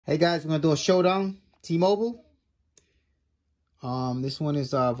Hey guys, we're gonna do a showdown. T-Mobile. This one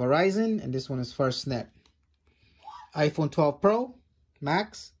is Verizon, and this one is Firstnet. iPhone 12 Pro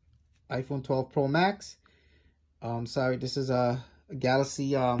Max. iPhone 12 Pro Max. Sorry, this is a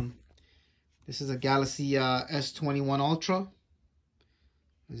Galaxy. This is a Galaxy S21 Ultra,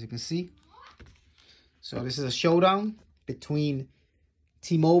 as you can see. So this is a showdown between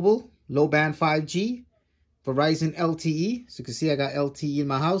T-Mobile low band 5G. Verizon LTE. So you can see I got LTE in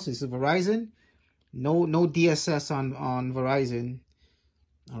my house. This is Verizon. No DSS on Verizon.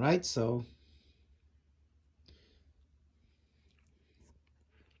 All right, so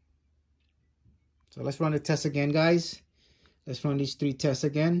let's run the test again, guys. Let's run these three tests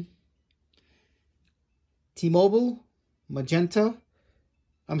again. T-Mobile, Magenta.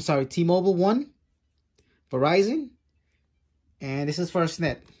 I'm sorry, T-Mobile 1, Verizon, and this is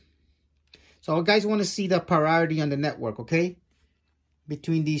Firstnet. So you guys want to see the priority on the network, okay?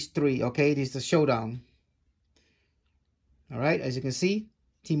 Between these three, okay? This is the showdown. All right, as you can see,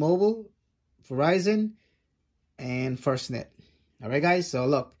 T-Mobile, Verizon, and Firstnet. All right, guys, so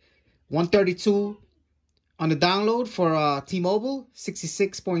look, 132 on the download for T-Mobile,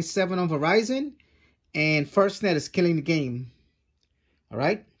 66.7 on Verizon, and Firstnet is killing the game. All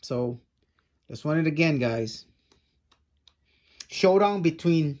right, so let's run it again, guys. Showdown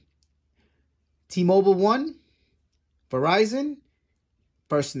between T-Mobile 1, Verizon,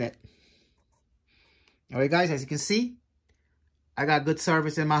 Firstnet. All right, guys, as you can see, I got good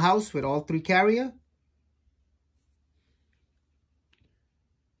service in my house with all three carrier.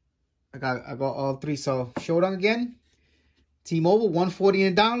 I got all three. So showdown again. T-Mobile 140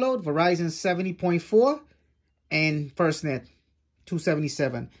 in the download, Verizon 70.4, and Firstnet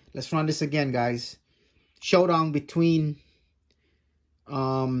 277. Let's run this again, guys. Showdown between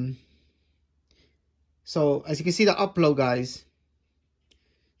So as you can see the upload, guys.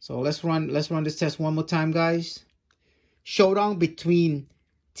 So let's run this test one more time, guys. Showdown between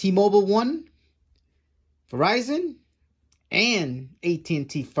T-Mobile 1, Verizon, and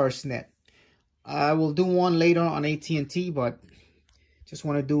AT&T Firstnet. I will do one later on AT&T, but just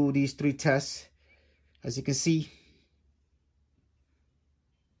want to do these three tests, as you can see.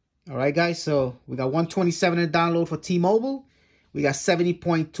 All right, guys. So we got 127 in download for T-Mobile. We got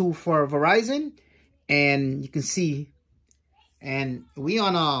 70.2 for Verizon. And you can see, and we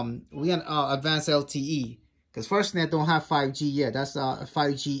on advanced LTE, because Firstnet don't have 5G yet. That's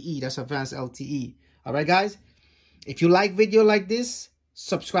 5GE. That's advanced LTE. All right, guys. If you like video like this,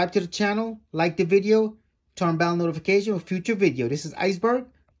 subscribe to the channel, like the video, turn bell notification for future video. This is Iceberg.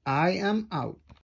 I am out.